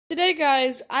Today,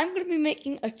 guys, I'm going to be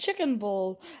making a chicken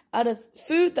bowl out of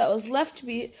food that was left to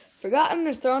be forgotten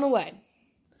or thrown away.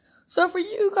 So for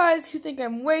you guys who think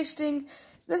I'm wasting,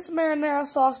 this marinara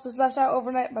sauce was left out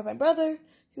overnight by my brother,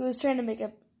 who was trying to make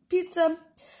a pizza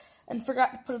and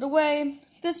forgot to put it away.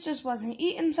 This just wasn't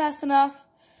eaten fast enough,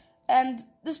 and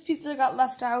this pizza got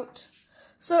left out.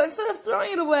 So instead of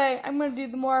throwing it away, I'm going to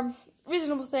do the more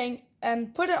reasonable thing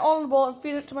and put it all in a bowl and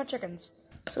feed it to my chickens.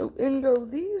 So in go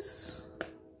these.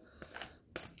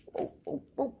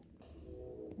 Oh.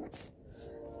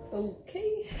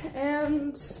 Okay,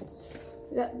 and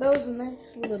we got those in there,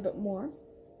 a little bit more.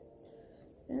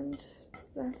 And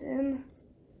put that in.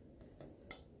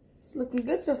 It's looking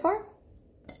good so far.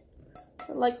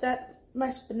 I like that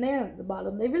nice banana at the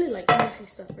bottom. They really like mushy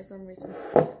stuff for some reason.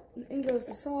 And in goes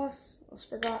the sauce. It was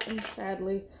forgotten,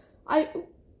 sadly.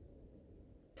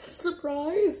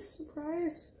 Surprise!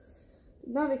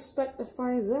 Did not expect to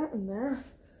find that in there.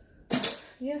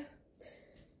 Yeah,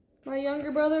 my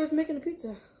younger brother was making a pizza.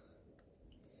 A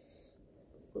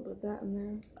little bit of that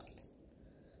in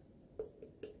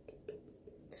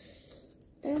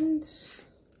there. And some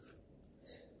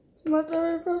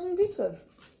leftover frozen pizza.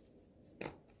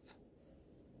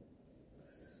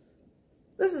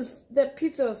 That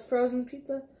pizza was frozen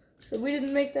pizza, so we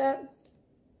didn't make that.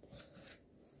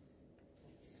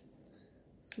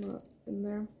 It's not in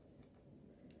there.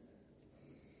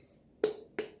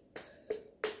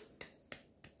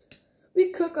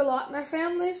 We cook a lot in our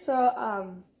family,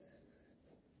 so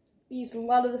we use a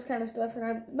lot of this kind of stuff, and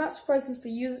I'm not surprised since we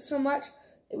use it so much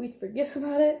that we'd forget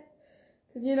about it,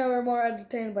 because, you know, we're more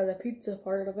entertained by the pizza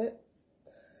part of it.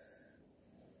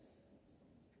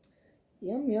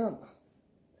 Yum, yum.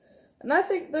 And I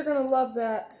think they're going to love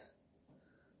that.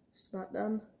 Just about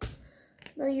done. I'm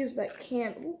going to use that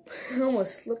can. Oop, it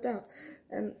almost slipped out.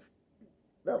 And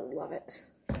they'll love it.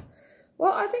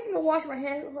 Well, I think I'm going to wash my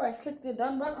hands before I click the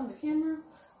done button on the camera.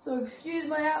 So excuse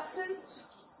my absence.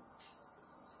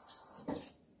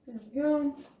 There we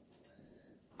go.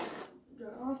 Dry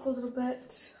off a little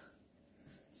bit.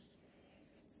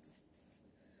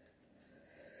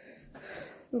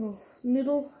 Little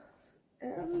noodle.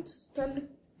 And time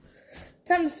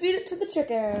to feed it to the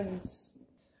chickens.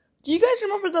 Do you guys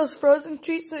remember those frozen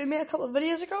treats that we made a couple of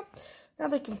videos ago? Now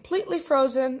they're completely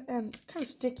frozen and kind of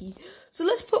sticky. So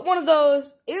let's put one of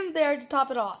those in there to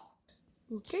top it off.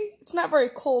 Okay, it's not very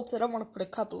cold, so I don't want to put a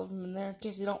couple of them in there in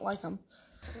case you don't like them.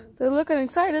 They're looking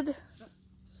excited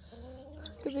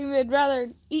because they'd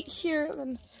rather eat here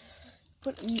than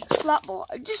put in a slop bowl.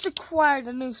 I just acquired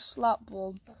a new slop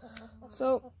bowl,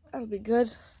 so that'll be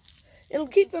good. It'll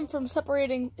keep them from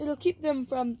separating. It'll keep them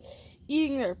from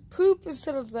eating their poop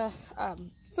instead of the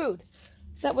food.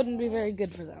 So that wouldn't be very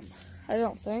good for them, I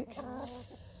don't think.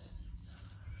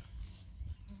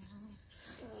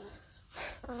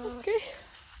 Okay,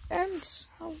 and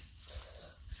I'll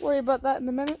worry about that in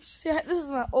a minute. See, this is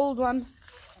my old one,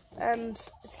 and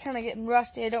it's kind of getting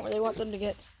rusty. I don't really want them to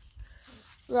get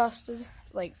rusted,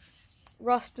 like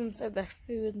rust inside their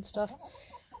food and stuff.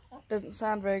 Doesn't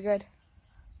sound very good.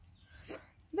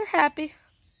 They're happy.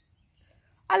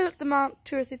 I let them out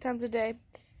 2 or 3 times a day.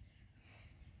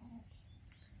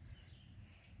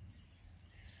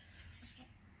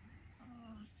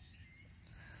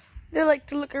 They like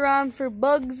to look around for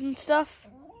bugs and stuff.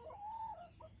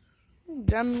 In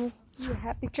general, you're a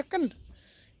happy chicken.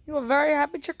 You're a very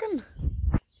happy chicken.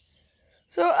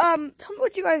 So, tell me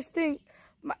what you guys think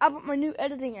about my new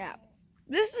editing app.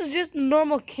 This is just a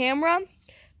normal camera,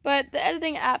 but the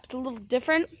editing app's a little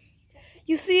different.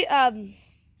 You see,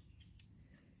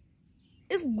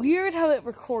 it's weird how it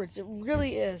records. It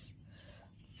really is.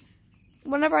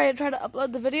 Whenever I try to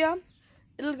upload the video,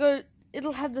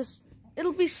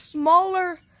 it'll be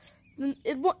smaller than,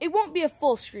 it won't be a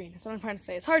full screen. That's what I'm trying to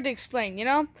say. It's hard to explain, you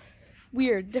know?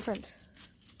 Weird, different.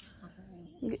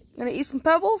 Gonna eat some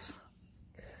pebbles?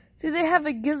 See, they have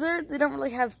a gizzard. They don't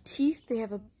really have teeth. They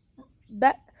have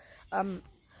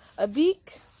a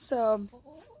beak, so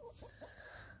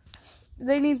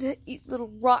they need to eat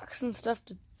little rocks and stuff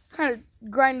to kind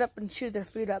of grind up and chew their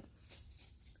food up.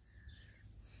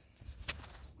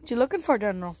 What you looking for,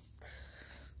 General?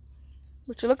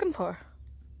 What you looking for?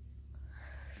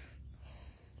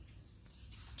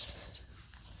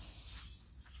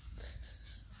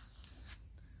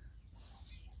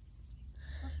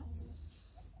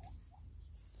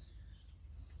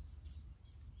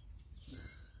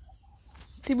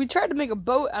 See, we tried to make a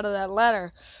boat out of that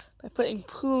ladder by putting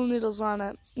pool noodles on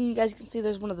it. And you guys can see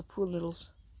there's one of the pool noodles.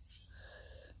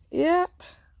 Yep.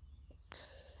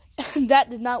 And that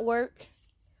did not work.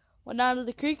 Went down to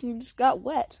the creek and just got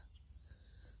wet.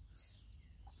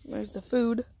 There's the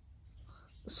food.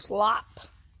 slop.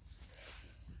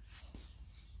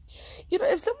 You know,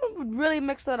 if someone would really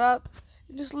mix that up,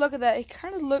 just look at that, it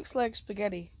kind of looks like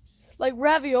spaghetti. Like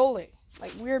ravioli.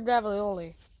 Like weird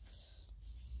ravioli.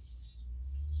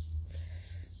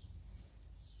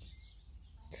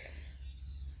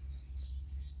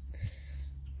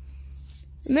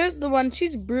 And there's the one,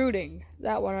 she's brooding.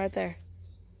 That one right there.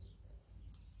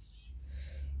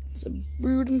 It's a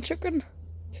brooding chicken.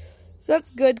 So that's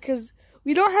good, because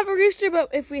we don't have a rooster, but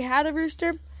if we had a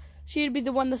rooster, she'd be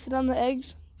the one to sit on the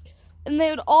eggs. And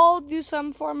they would all do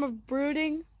some form of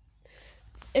brooding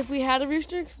if we had a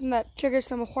rooster, because that triggers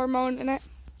some hormone in it.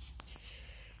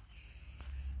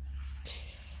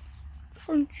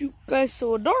 Aren't you guys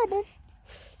so adorable?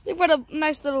 They've got a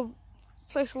nice little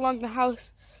place along the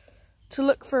house to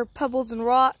look for pebbles and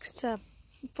rocks to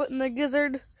put in the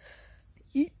gizzard.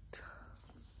 Eat.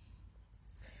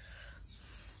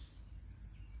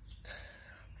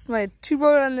 It's my 2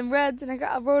 Rhode Island Reds, and I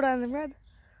got a Rhode Island Red.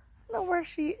 I don't know where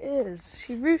she is.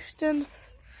 She roosting.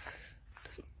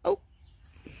 Oh.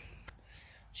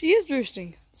 She is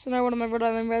roosting. It's another one of my Rhode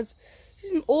Island Reds.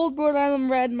 She's an old Rhode Island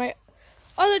Red. My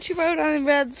other 2 Rhode Island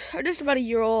Reds are just about a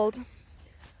year old.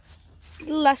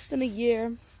 Less than a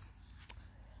year.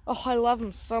 Oh, I love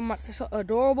them so much. They're so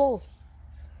adorable.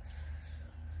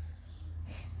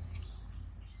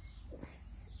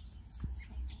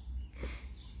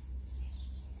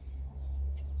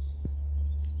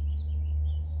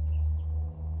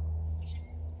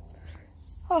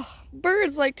 Oh,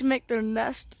 birds like to make their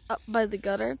nest up by the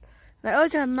gutter. And I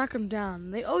always have to knock them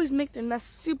down. They always make their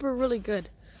nest super really good.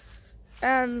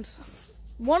 And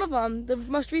one of them, the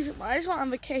most recent one, I just went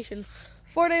on vacation.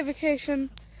 4-day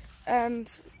vacation. And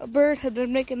a bird had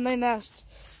been making their nest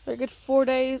for a good 4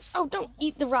 days. Oh, don't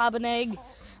eat the robin egg.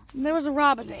 And there was a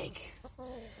robin egg.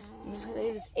 And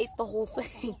they just ate the whole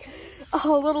thing.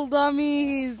 Oh, little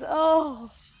dummies. Oh,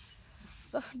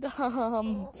 so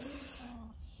dumb.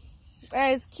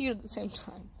 And it's cute at the same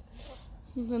time.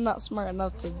 They're not smart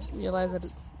enough to realize that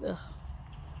it... Ugh.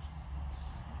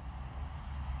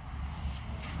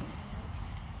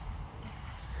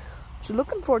 What you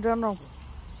looking for, General?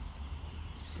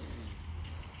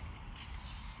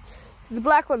 See, the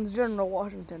black one's General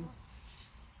Washington.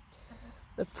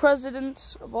 The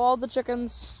president of all the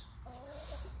chickens.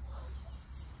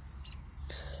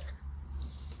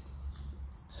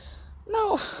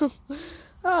 No.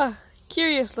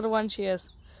 Curious little one she is.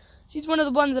 She's one of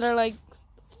the ones that are like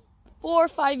 4 or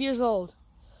 5 years old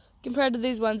compared to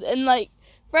these ones. And like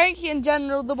Frankie in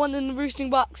general, the one in the roosting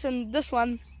box, and this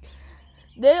one,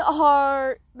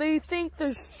 they think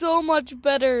they're so much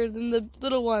better than the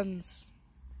little ones.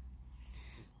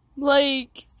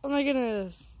 Like, oh my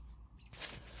goodness.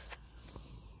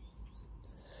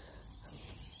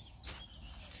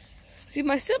 See,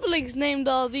 my siblings named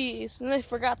all these, and they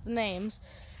forgot the names.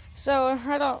 So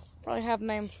I don't probably have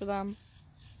names for them.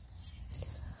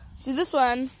 See, this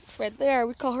one right there,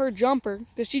 we call her Jumper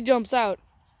because she jumps out.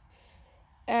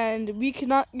 And we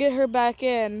cannot get her back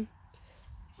in.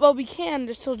 Well, we can,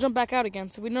 just she'll jump back out again.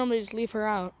 So we normally just leave her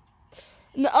out.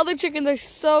 And the other chickens are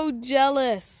so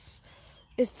jealous.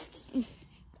 It's,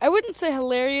 I wouldn't say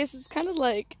hilarious. It's kind of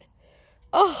like,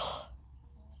 oh.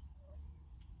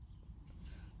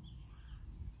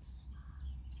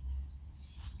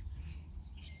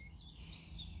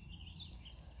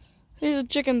 Here's a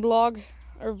chicken blog,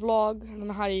 or vlog, I don't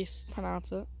know how you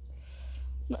pronounce it.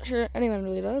 Not sure anyone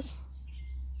really does.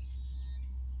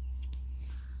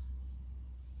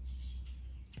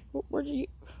 Where'd you...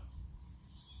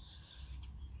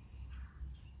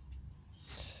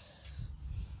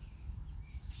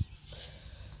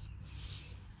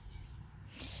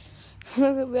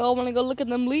 They all want to go look at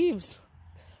them leaves.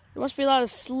 There must be a lot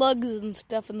of slugs and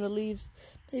stuff in the leaves.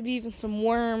 Maybe even some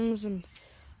worms and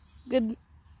good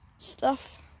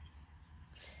stuff.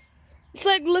 It's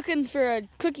like looking for a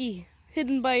cookie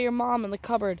hidden by your mom in the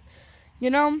cupboard, you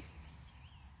know?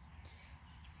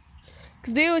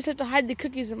 Because they always have to hide the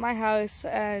cookies in my house,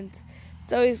 and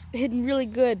it's always hidden really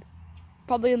good,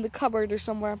 probably in the cupboard or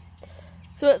somewhere.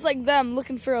 So it's like them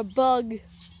looking for a bug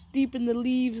deep in the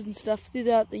leaves and stuff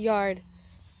throughout the yard.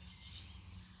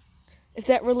 If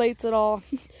that relates at all.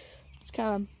 It's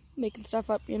kind of making stuff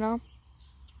up, you know?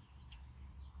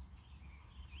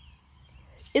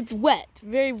 It's wet,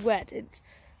 very wet. It's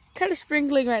kind of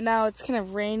sprinkling right now. It's kind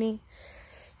of rainy.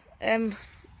 And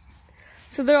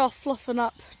so they're all fluffing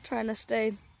up, trying to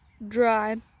stay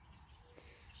dry.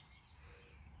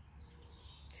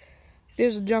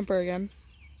 There's a Jumper again.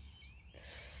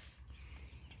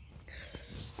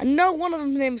 I know one of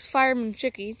them's name is Fireman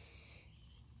Chicky.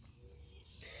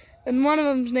 And one of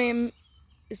them's name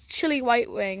is Chili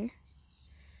White Wing.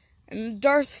 And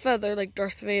Darth Feather, like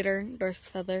Darth Vader, Darth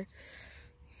Feather.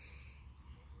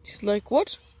 She's like,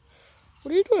 what?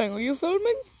 What are you doing? Are you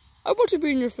filming? I want to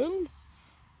be in your film.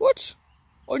 What?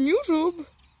 On YouTube?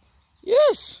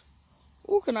 Yes.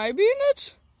 Oh, can I be in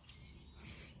it?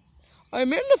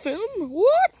 I'm in the film.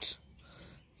 What?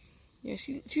 Yeah,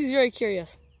 she's very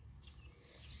curious.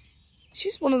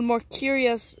 She's one of the more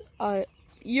curious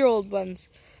year-old ones.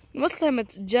 Most of the time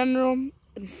it's General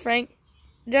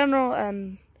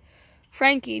and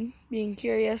Frankie being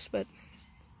curious, but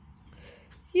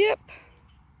yep.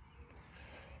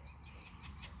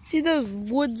 See those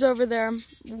woods over there?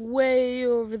 Way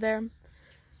over there.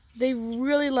 They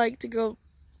really like to go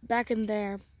back in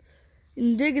there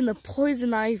and dig in the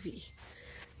poison ivy.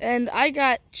 And I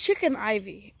got chicken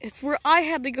ivy. It's where I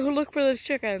had to go look for those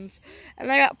chickens.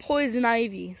 And I got poison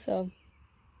ivy, so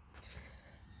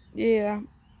yeah.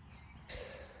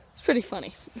 It's pretty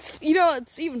funny.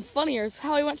 It's even funnier is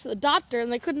how I went to the doctor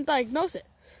and they couldn't diagnose it.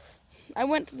 I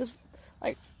went to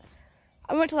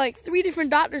like 3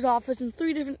 different doctor's offices in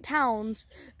 3 different towns,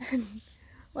 and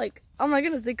like, oh my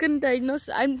goodness, they couldn't diagnose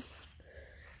it. I'm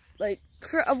like,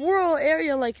 for a rural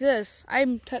area like this,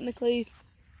 I'm technically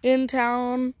in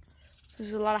town.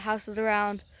 There's a lot of houses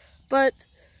around, but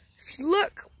if you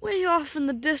look way off in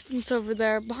the distance over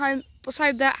there,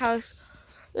 beside that house,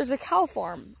 there's a cow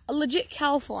farm, a legit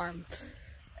cow farm,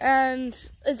 and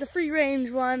it's a free-range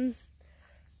one.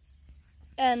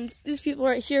 And these people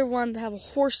right here wanted to have a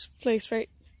horse place right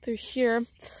through here,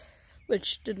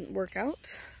 which didn't work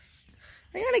out.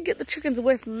 I gotta get the chickens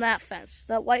away from that fence,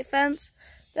 that white fence.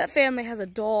 That family has a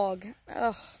dog.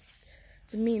 Ugh,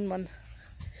 it's a mean one.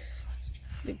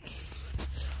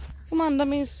 Come on,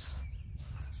 dummies.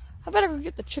 I better go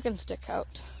get the chicken stick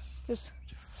out.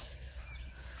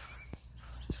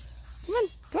 Come on,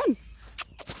 come on.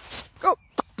 Go.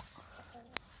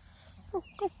 Go,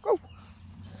 go, go.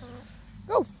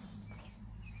 Go.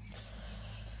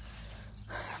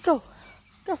 Go.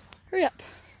 Go. Hurry up.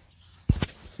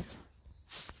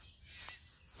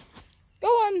 Go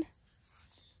on.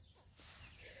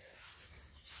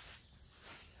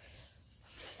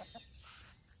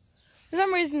 For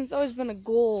some reason, it's always been a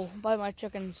goal by my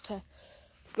chickens to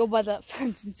go by that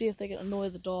fence and see if they can annoy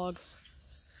the dog.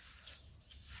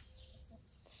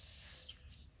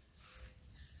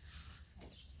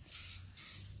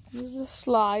 Here's the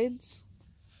slides.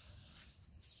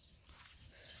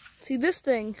 See this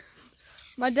thing,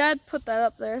 my dad put that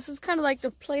up there. This is kind of like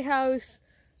the playhouse,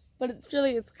 but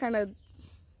it's kind of,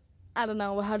 I don't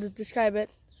know how to describe it.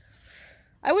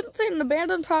 I wouldn't say an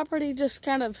abandoned property, just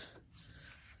kind of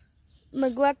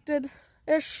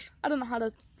neglected-ish. I don't know how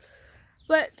to,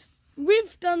 but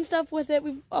we've done stuff with it.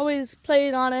 We've always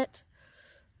played on it.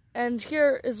 And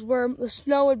here is where the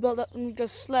snow would build up and we'd go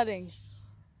sledding.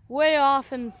 Way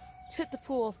off and hit the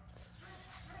pool.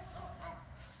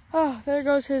 Oh, there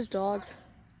goes his dog.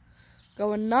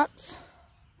 Going nuts.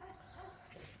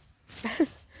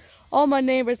 All my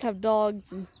neighbors have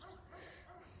dogs and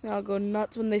they all go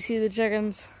nuts when they see the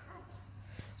chickens.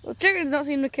 Well, chickens don't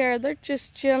seem to care. They're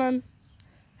just chilling,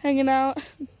 hanging out.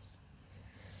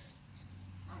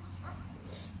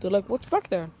 They're like, what's back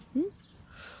there?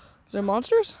 Is there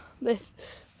monsters?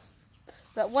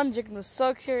 That one chicken was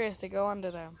so curious to go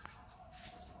under there.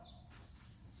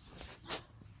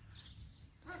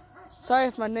 Sorry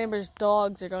if my neighbor's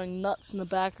dogs are going nuts in the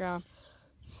background.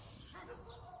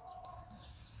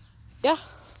 Yeah.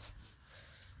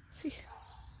 See.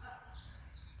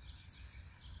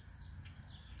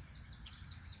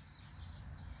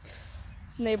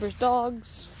 It's neighbor's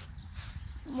dogs.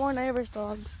 More neighbor's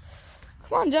dogs.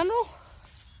 Come on, General.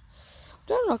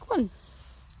 General, come on.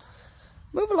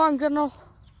 Move along, General.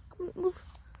 Come on, move.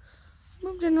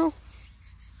 Move, General.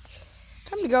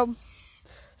 Time to go.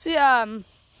 See,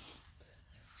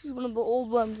 she's one of the old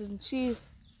ones, and she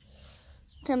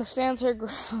kind of stands her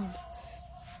ground.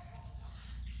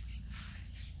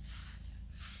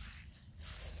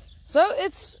 So,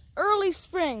 it's early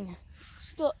spring. It's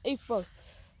still April.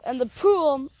 And the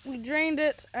pool, we drained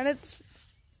it, and it's...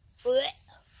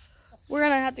 We're going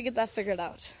to have to get that figured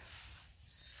out.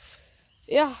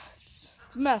 Yeah, it's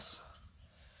a mess.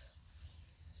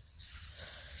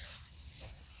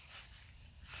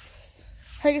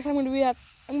 I guess I'm going to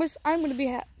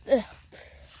be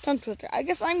tongue twister. I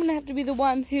guess I'm going to have to be the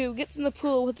one who gets in the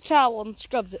pool with the towel and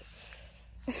scrubs it.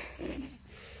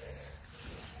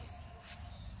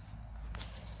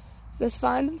 Just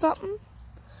finding something?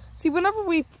 See, whenever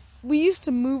we used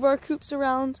to move our coops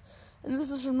around, and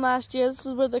this is from last year, this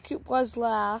is where the coop was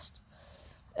last,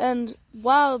 and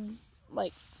wild,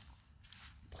 like,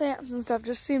 plants and stuff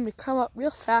just seem to come up real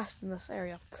fast in this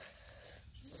area.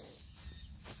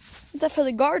 That for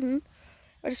the garden,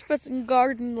 I just put some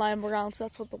garden lime around, so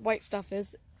that's what the white stuff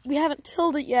is. We haven't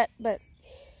tilled it yet, but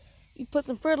we put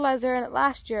some fertilizer in it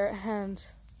last year, and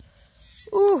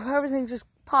ooh, everything's just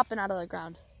popping out of the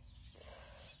ground.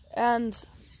 And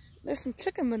there's some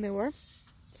chicken manure.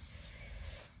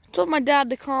 I told my dad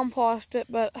to compost it,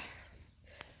 but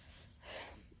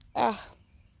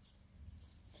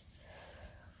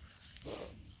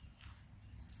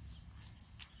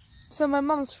so my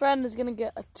mom's friend is gonna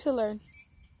get a tiller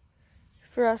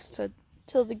for us to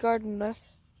till the garden with,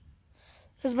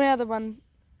 because my other one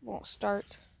won't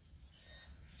start.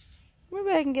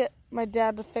 Maybe I can get my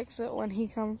dad to fix it when he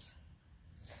comes.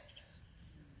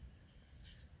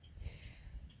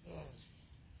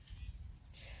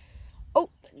 Oh,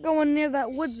 going near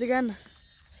that woods again.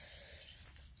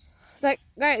 That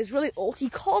guy is really old. He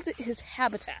calls it his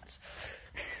habitat.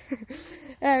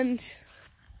 And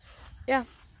yeah.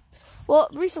 Well,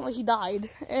 recently he died,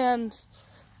 and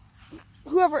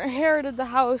whoever inherited the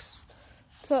house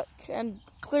took and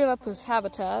cleared up his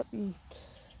habitat, and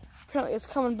apparently it's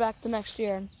coming back the next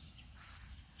year.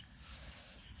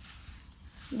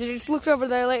 They just looked over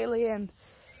there lately, and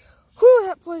whew,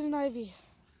 that poison ivy.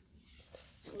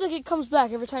 Seems like it comes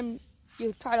back every time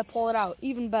you try to pull it out,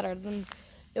 even better than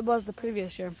it was the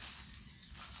previous year.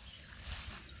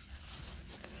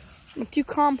 My 2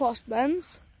 compost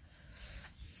bins.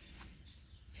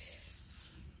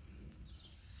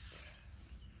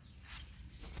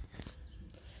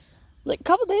 Like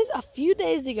a few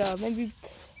days ago, maybe,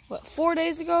 4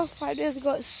 days ago, 5 days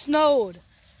ago, it snowed.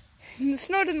 And the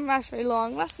snow didn't last very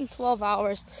long, less than 12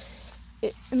 hours.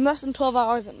 In less than 12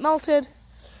 hours it melted,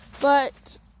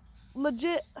 but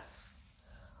legit,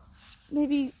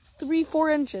 maybe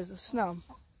 3-4 inches of snow.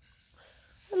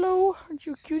 Hello, aren't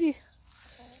you a cutie?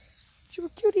 Aren't you a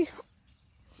cutie?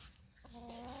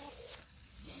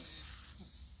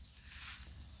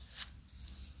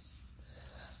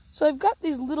 So I've got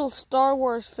these little Star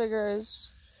Wars figures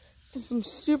and some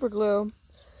super glue,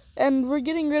 and we're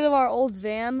getting rid of our old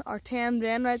van, our tan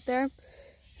van right there,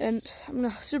 and I'm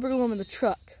gonna super glue them in the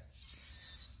truck.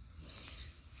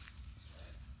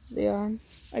 They are.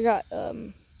 I got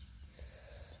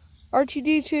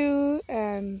R2-D2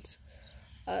 and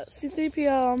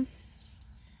C-3PO,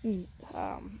 and,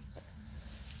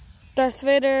 Darth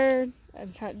Vader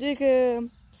and Count Dooku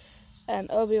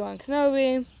and Obi-Wan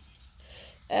Kenobi.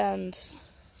 And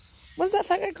what's that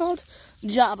fat guy called?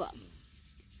 Jabba.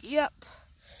 Yep.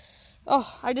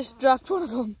 Oh, I just dropped one of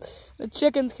them. The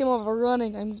chickens came over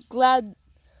running. I'm glad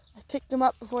I picked them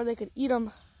up before they could eat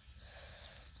them.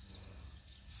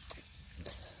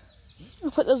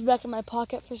 I'll put those back in my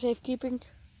pocket for safekeeping.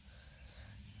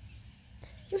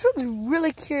 This one's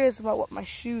really curious about what my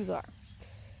shoes are.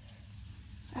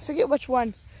 I forget which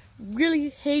one really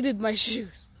hated my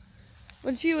shoes.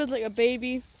 When she was like a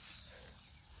baby,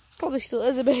 probably still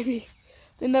is a baby,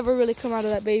 they never really come out of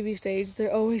that baby stage.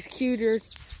 They're always cuter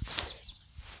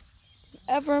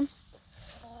ever.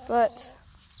 But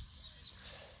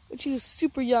when she was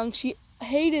super young, she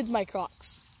hated my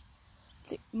Crocs.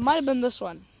 It might have been this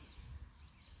one.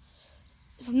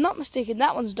 If I'm not mistaken,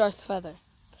 that one's Darth Feather.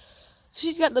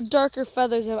 She's got the darker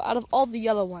feathers out of all the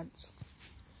yellow ones.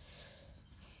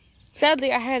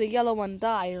 Sadly, I had a yellow one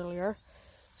die earlier.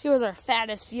 She was our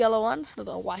fattest yellow one. I don't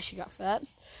know why she got fat.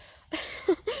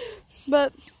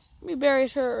 But we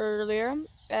buried her earlier,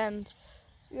 and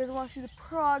if you guys want to see the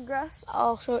progress,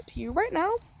 I'll show it to you right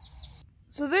now.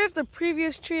 So there's the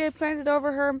previous tree I planted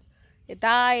over her. It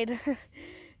died,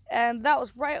 and that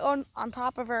was right on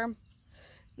top of her.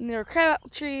 And they were crab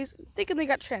trees, thinking they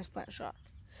got transplant shock.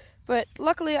 But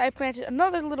luckily, I planted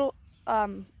another little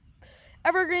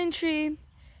evergreen tree,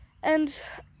 and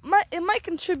it might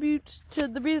contribute to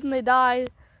the reason they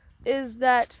died is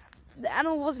that the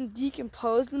animal wasn't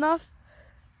decomposed enough,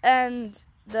 and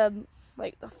the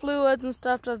fluids and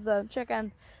stuff of the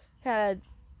chicken kind of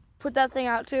put that thing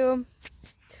out too.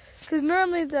 Because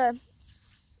normally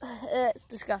it's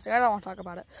disgusting. I don't want to talk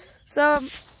about it. So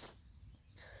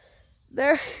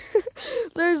there's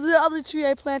the other tree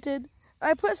I planted.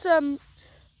 I put some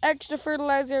extra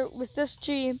fertilizer with this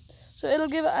tree, so it'll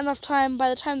give it enough time. By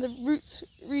the time the roots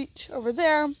reach over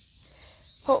there,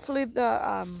 hopefully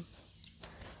the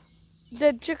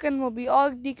dead chicken will be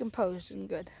all decomposed and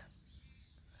good.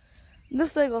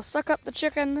 This thing will suck up the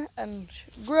chicken and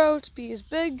grow to be as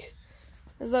big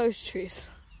as those trees.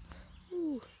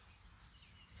 Ooh.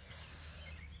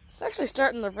 It's actually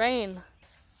starting to rain.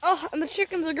 Oh, and the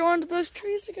chickens are going to those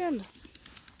trees again.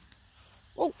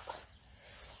 Oh.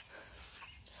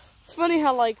 It's funny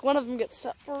how, like, one of them gets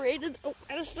separated. Oh,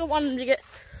 I just don't want him to get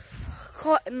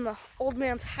caught in the old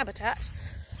man's habitat.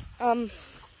 I'm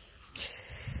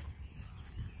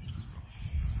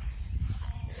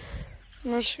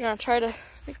just gonna try to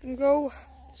make them go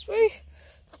this way.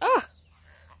 Ah!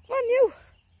 Come on, you!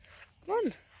 Come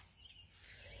on.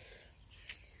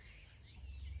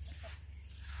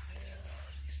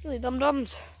 Silly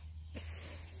dum-dums.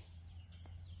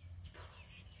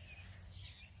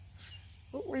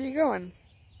 Oh, where are you going?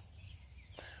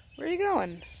 Where are you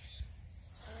going?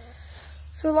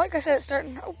 So, like I said, it's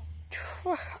starting. Oh,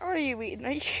 what are you eating?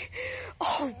 Are you?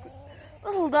 Oh,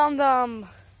 little dum-dum.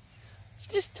 She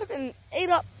just took and ate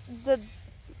up the.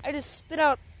 I just spit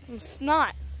out some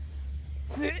snot.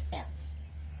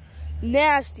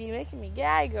 Nasty, making me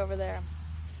gag over there.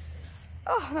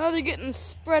 Oh, now they're getting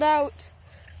spread out.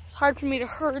 It's hard for me to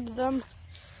herd them.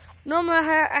 Normally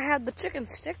I had the chicken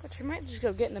stick, which I might just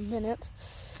go get in a minute,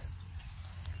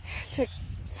 to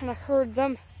kind of herd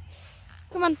them.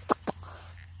 Come on.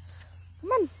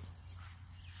 Come on.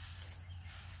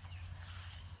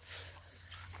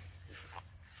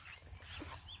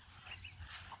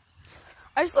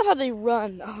 I just love how they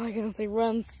run. Oh my goodness, they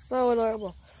run so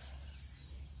adorable.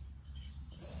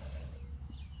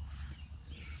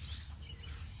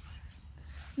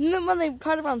 And then when they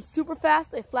try to run super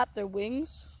fast, they flap their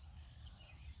wings.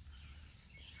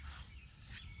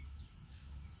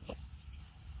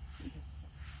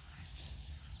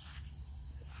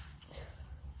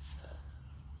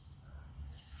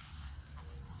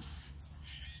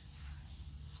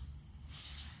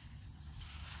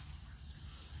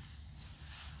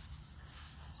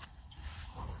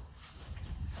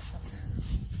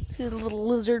 See the little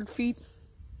lizard feet?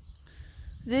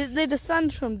 They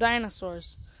descend from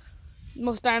dinosaurs.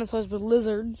 Most dinosaurs were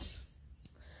lizards.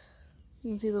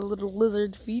 You can see the little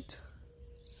lizard feet.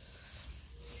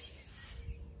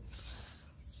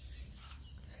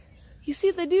 You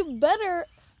see, they do better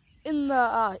in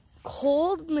the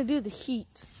cold than they do the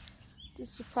heat.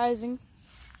 Just surprising.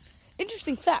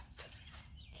 Interesting fact.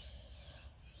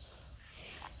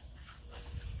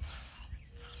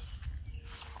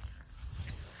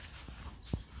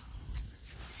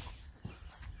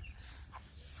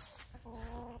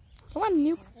 Come on,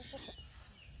 you. Come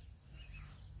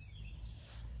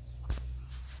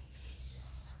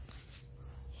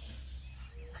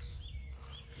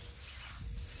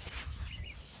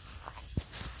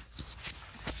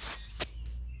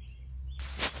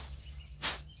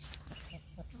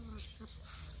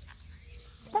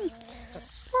on. Come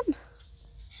on.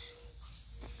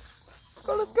 Let's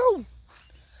go, let's go.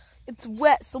 It's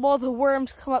wet, so all the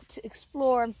worms come up to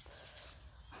explore.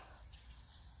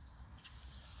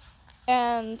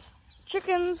 And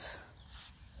chickens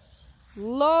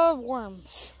love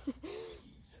worms.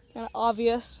 It's kind of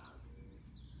obvious.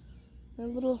 They're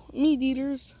little meat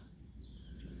eaters.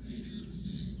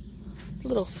 There's a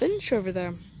little finch over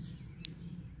there.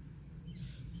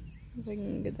 If I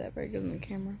can get that very good on the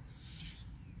camera.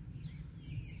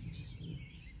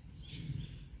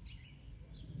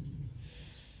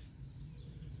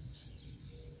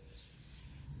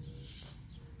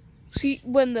 See,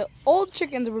 when the old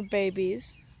chickens were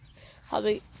babies,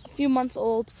 probably a few months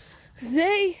old,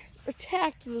 they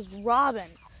attacked this robin.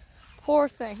 Poor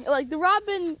thing. Like, the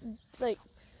robin, like,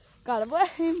 got away,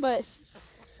 but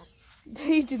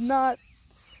they did not,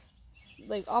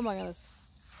 like, oh my goodness.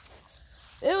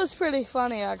 It was pretty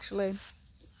funny, actually.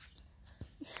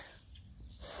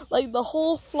 Like, the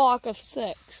whole flock of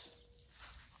 6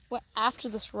 went after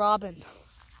this robin.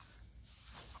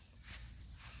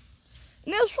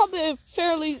 And it was probably a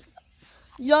fairly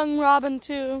young robin,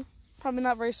 too. Probably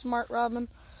not very smart robin.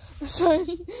 So,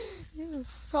 he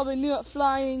was probably new at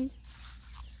flying.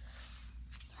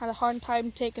 Had a hard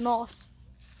time taking off.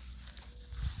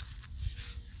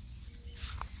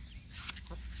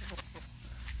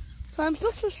 So I'm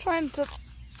still just trying to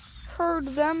herd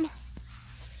them.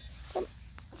 I'm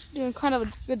doing kind of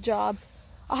a good job.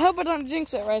 I hope I don't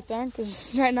jinx it right there,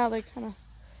 because right now they're kind of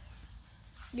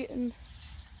getting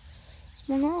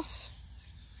swung off.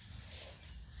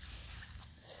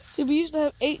 See, we used to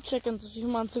have 8 chickens a few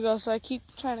months ago, so I keep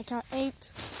trying to count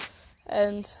 8.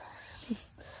 And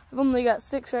I've only got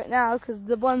 6 right now, because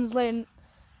the one's laying,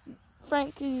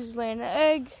 Frankie's laying an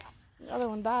egg, the other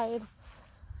one died.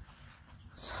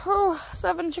 So,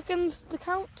 7 chickens to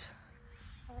count.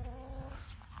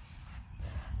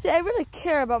 See, I really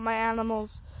care about my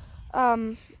animals.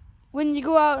 When you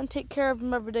go out and take care of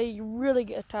them every day, you really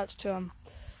get attached to them.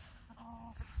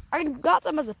 I got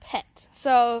them as a pet,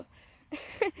 so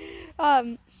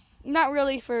not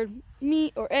really for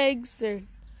meat or eggs. They're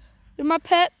my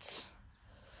pets.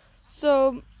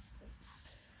 So,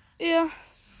 yeah.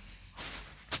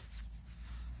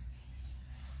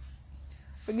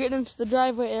 We're getting into the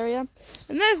driveway area.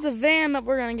 And there's the van that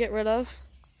we're going to get rid of.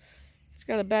 It's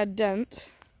got a bad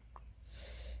dent.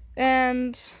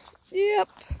 And, yep.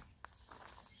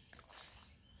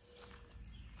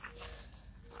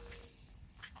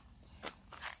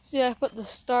 See, I put the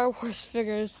Star Wars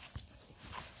figures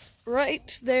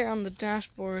right there on the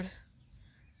dashboard.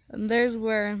 And there's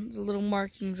where the little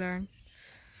markings are.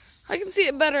 I can see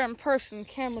it better in person.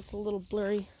 Camera's a little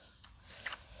blurry.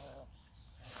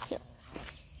 Here.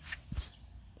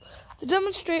 To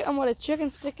demonstrate on what a chicken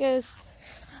stick is,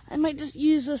 I might just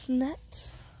use this net.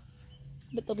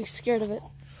 But they'll be scared of it.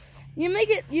 You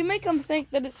make them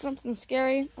think that it's something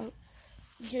scary. Oh,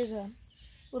 here's a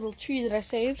little tree that I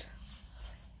saved.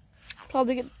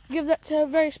 Probably give that to a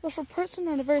very special person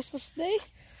on a very special day.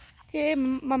 Okay,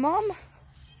 my mom.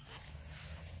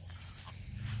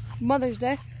 Mother's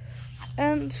Day.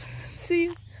 And see,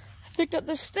 I picked up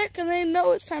this stick and they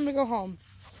know it's time to go home.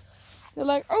 They're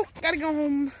like, oh, gotta go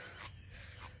home.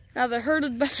 Now they're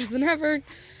herded better than ever.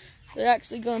 They're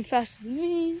actually going faster than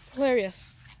me. It's hilarious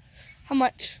how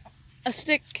much a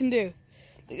stick can do.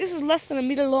 This is less than a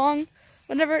meter long.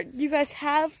 Whenever you guys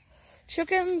have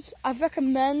chickens, I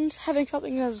recommend having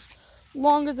something that's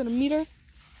longer than a meter.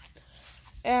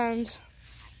 And,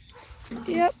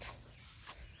 yep.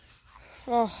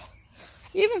 Oh,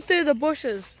 even through the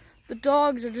bushes, the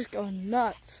dogs are just going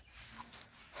nuts.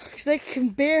 Because they can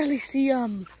barely see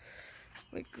them.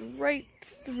 Like, right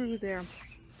through there.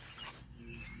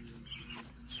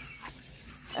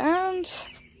 And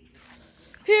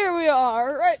here we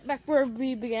are, right back where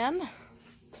we began.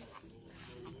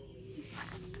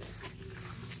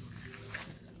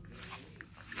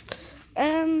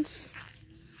 And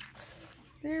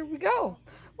there we go.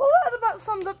 Well, that about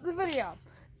summed up the video.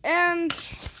 And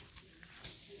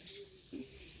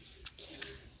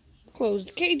close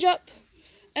the cage up.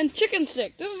 And chicken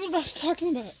stick. This is what I was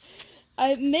talking about.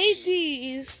 I made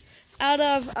these out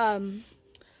of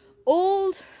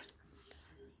old,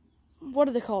 what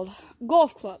are they called?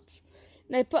 Golf clubs.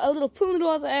 And I put a little pool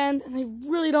noodle at the end, and they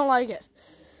really don't like it.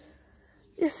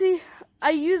 You see,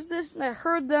 I used this and I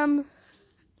heard them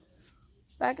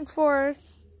back and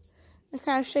forth. I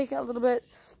kind of shake it a little bit.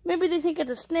 Maybe they think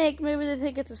it's a snake. Maybe they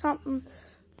think it's a something.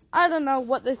 I don't know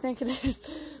what they think it is,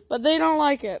 but they don't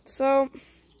like it. So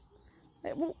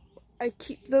I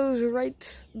keep those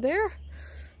right there.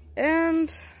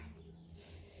 And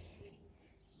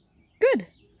good.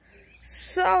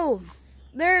 So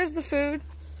there's the food.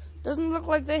 Doesn't look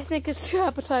like they think it's too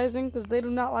appetizing because they do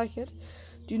not like it.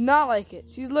 Do not like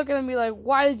it. She's looking at me like,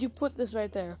 why did you put this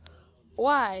right there?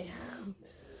 Why?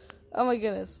 Oh my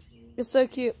goodness. It's so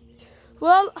cute.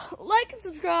 Well, like and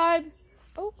subscribe.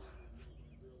 Oh.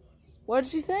 What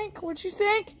did you think? What did you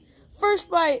think? First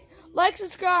bite. Like,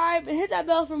 subscribe, and hit that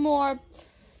bell for more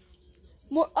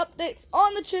updates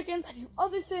on the chickens. I do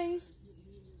other things.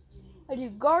 I do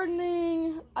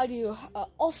gardening. I do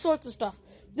all sorts of stuff.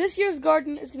 This year's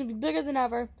garden is going to be bigger than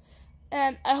ever.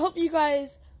 And I hope you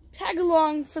guys tag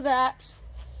along for that.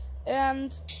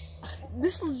 And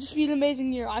this will just be an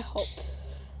amazing year, I hope.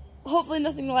 Hopefully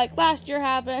nothing like last year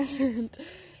happened.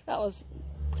 That was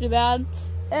pretty bad.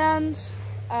 And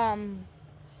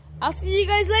I'll see you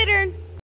guys later.